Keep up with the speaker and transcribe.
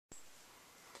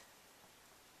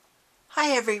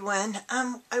Hi everyone.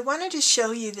 I wanted to show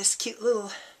you this cute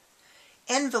little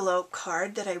envelope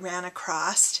card that I ran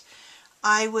across.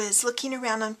 I was looking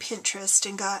around on Pinterest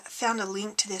and found a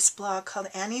link to this blog called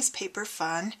Annie's Paper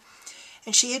Fun,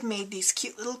 and she had made these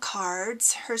cute little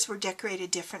cards. Hers were decorated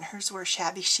different. Hers were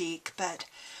shabby chic, but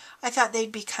I thought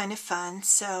they'd be kind of fun,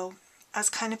 so I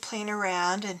was kind of playing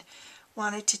around and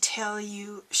wanted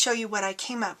to show you what I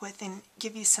came up with and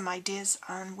give you some ideas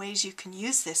on ways you can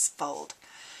use this fold.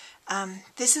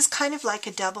 This is kind of like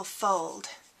a double fold.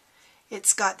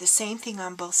 It's got the same thing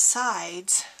on both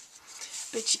sides,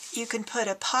 but you can put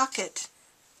a pocket,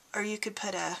 or you could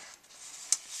put a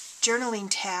journaling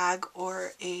tag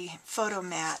or a photo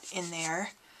mat in there.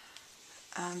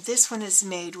 This one is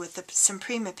made with some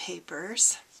Prima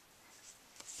papers.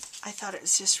 I thought it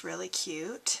was just really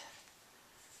cute.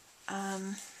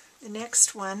 The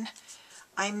next one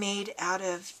I made out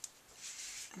of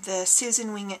the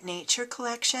Susan Wingate Nature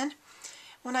collection.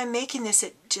 When I'm making this,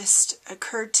 it just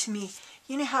occurred to me,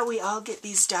 you know how we all get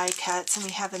these die cuts and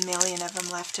we have a million of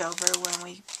them left over when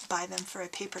we buy them for a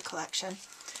paper collection?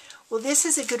 Well, this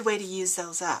is a good way to use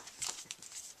those up,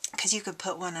 because you could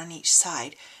put one on each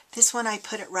side. This one I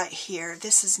put it right here.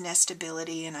 This is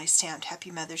Nestability, and I stamped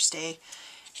Happy Mother's Day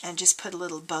and just put a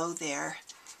little bow there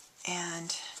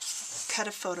and cut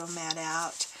a photo mat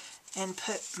out and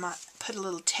put a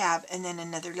little tab and then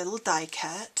another little die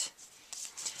cut.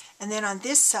 And then on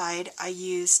this side I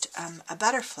used a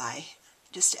butterfly,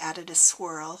 just added a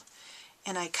swirl,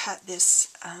 and I cut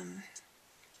this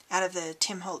out of the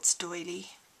Tim Holtz doily.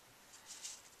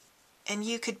 And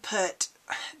you could put,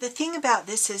 the thing about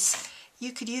this is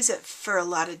you could use it for a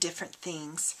lot of different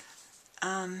things.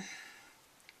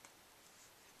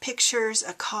 Pictures,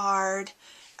 a card.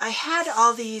 I had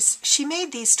all these, she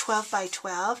made these 12 by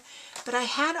 12, but I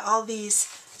had all these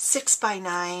 6 by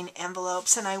 9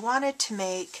 envelopes, and I wanted to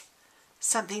make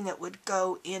something that would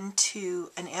go into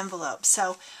an envelope.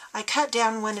 So I cut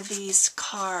down one of these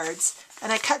cards,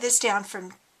 and I cut this down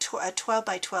from a 12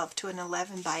 by 12 to an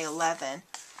 11 by 11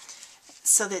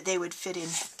 so that they would fit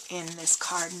in this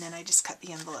card, and then I just cut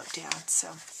the envelope down. So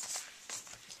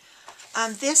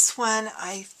this one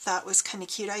I thought was kind of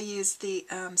cute. I used the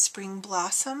Spring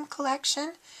Blossom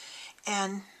collection,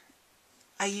 and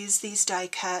I used these die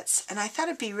cuts, and I thought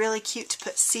it'd be really cute to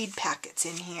put seed packets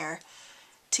in here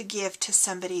to give to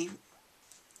somebody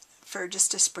for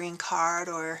just a spring card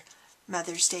or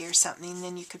Mother's Day or something.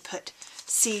 Then you could put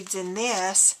seeds in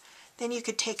this. Then you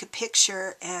could take a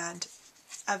picture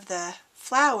of the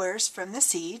flowers from the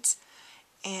seeds,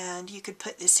 and you could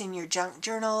put this in your junk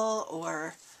journal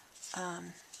or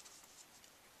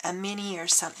a mini or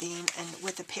something, and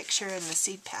with a picture and the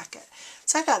seed packet.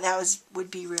 So I thought that would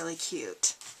be really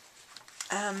cute.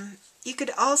 You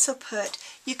could also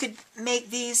you could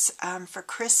make these for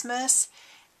Christmas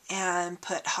and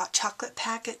put hot chocolate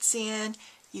packets in.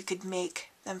 You could make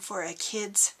them for a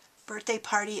kid's birthday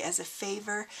party as a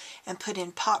favor and put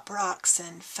in Pop Rocks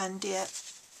and Fun Dip,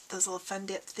 those little Fun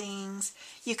Dip things.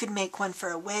 You could make one for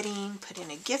a wedding, put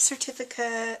in a gift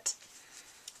certificate.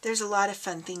 There's a lot of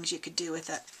fun things you could do with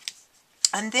it.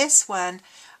 On this one,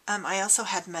 I also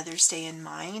had Mother's Day in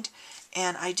mind,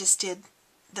 and I just did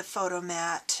the photo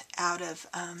mat out of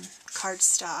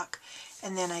cardstock,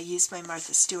 and then I used my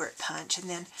Martha Stewart punch, and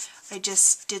then I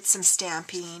just did some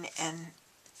stamping, and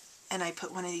I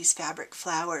put one of these fabric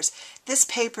flowers. This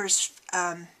paper's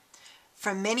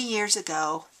from many years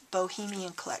ago,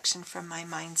 Bohemian collection from my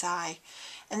Mind's Eye.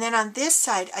 And then on this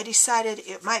side, I decided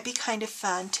it might be kind of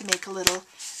fun to make a little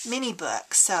mini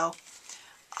book. So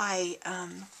I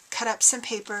cut up some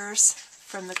papers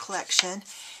from the collection,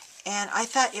 and I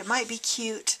thought it might be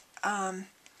cute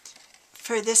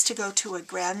for this to go to a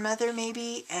grandmother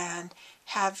maybe, and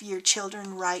have your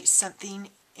children write something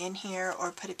in here,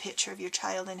 or put a picture of your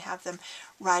child and have them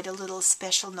write a little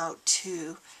special note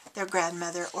to their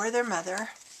grandmother or their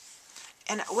mother.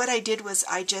 And what I did was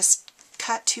I just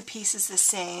cut two pieces the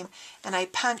same, and I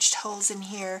punched holes in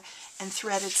here and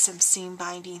threaded some seam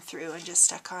binding through and just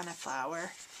stuck on a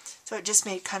flower. So it just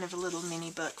made kind of a little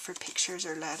mini book for pictures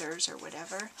or letters or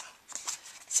whatever.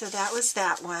 So that was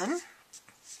that one.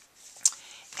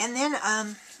 And then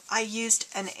I used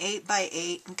an 8 by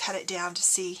 8 and cut it down to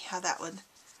see how that would,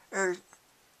 or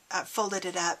folded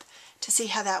it up to see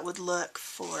how that would look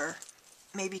for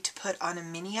maybe to put on a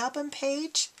mini album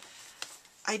page.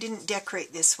 I didn't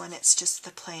decorate this one, it's just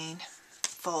the plain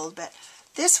fold, but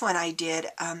this one I did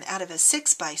out of a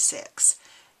 6 by 6,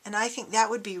 and I think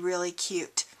that would be really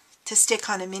cute to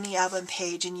stick on a mini album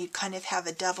page, and you'd kind of have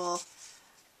a double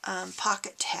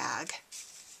pocket tag,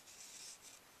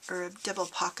 or a double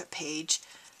pocket page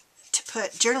to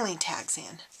put journaling tags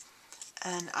in.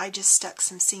 and I just stuck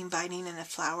some seam binding and a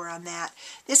flower on that.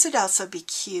 This would also be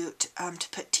cute to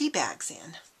put tea bags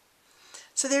in.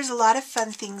 So there's a lot of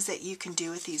fun things that you can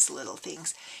do with these little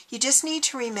things. You just need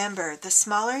to remember, the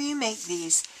smaller you make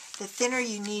these, the thinner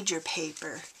you need your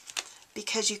paper,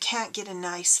 because you can't get a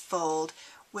nice fold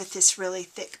with this really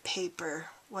thick paper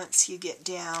once you get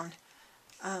down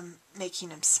making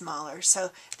them smaller.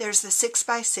 So there's the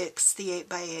 6x6, the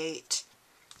 8x8,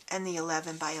 and the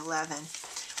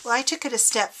 11x11. Well, I took it a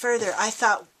step further. I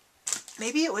thought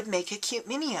maybe it would make a cute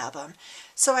mini album.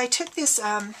 So I took this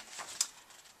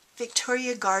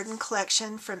Victoria Garden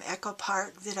collection from Echo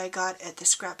Park that I got at the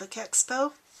Scrapbook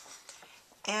Expo,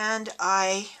 and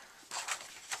I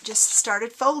just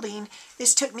started folding.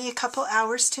 This took me a couple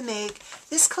hours to make.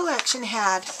 This collection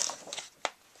had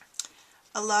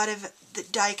a lot of the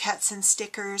die cuts and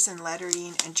stickers and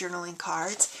lettering and journaling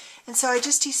cards, and so I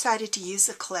just decided to use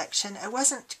the collection. I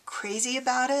wasn't crazy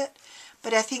about it,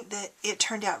 but I think that it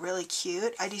turned out really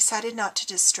cute. I decided not to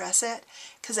distress it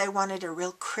because I wanted a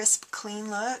real crisp, clean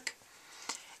look.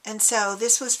 And so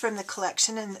this was from the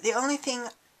collection, and the only thing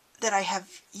that I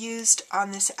have used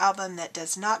on this album that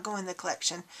does not go in the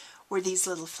collection were these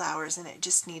little flowers, and it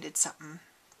just needed something,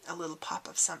 a little pop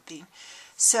of something.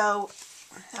 So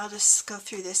I'll just go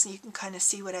through this and you can kind of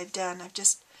see what I've done. I've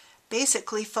just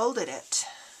basically folded it,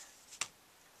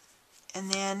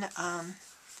 and then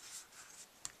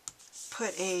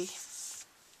put a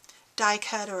die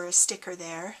cut or a sticker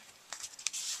there.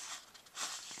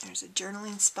 There's a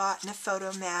journaling spot and a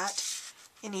photo mat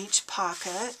in each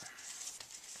pocket.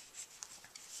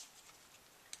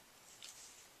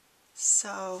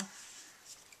 So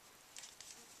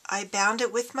I bound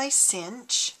it with my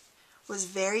cinch. It was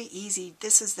very easy.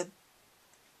 This is the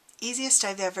easiest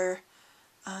I've ever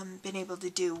been able to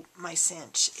do my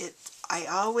cinch. I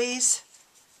always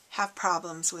have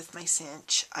problems with my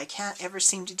cinch. I can't ever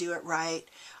seem to do it right.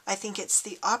 I think it's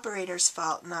the operator's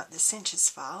fault, not the cinch's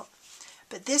fault.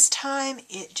 But this time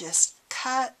it just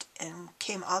cut and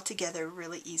came all together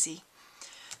really easy.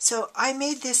 So I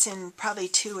made this in probably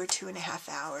 2 or 2.5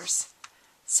 hours.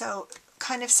 So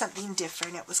kind of something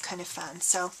different. It was kind of fun.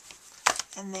 So,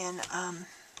 and then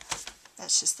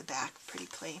that's just the back, pretty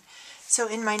plain. So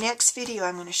in my next video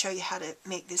I'm going to show you how to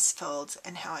make this folds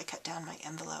and how I cut down my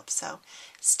envelope. So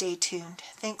stay tuned.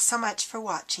 Thanks so much for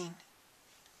watching.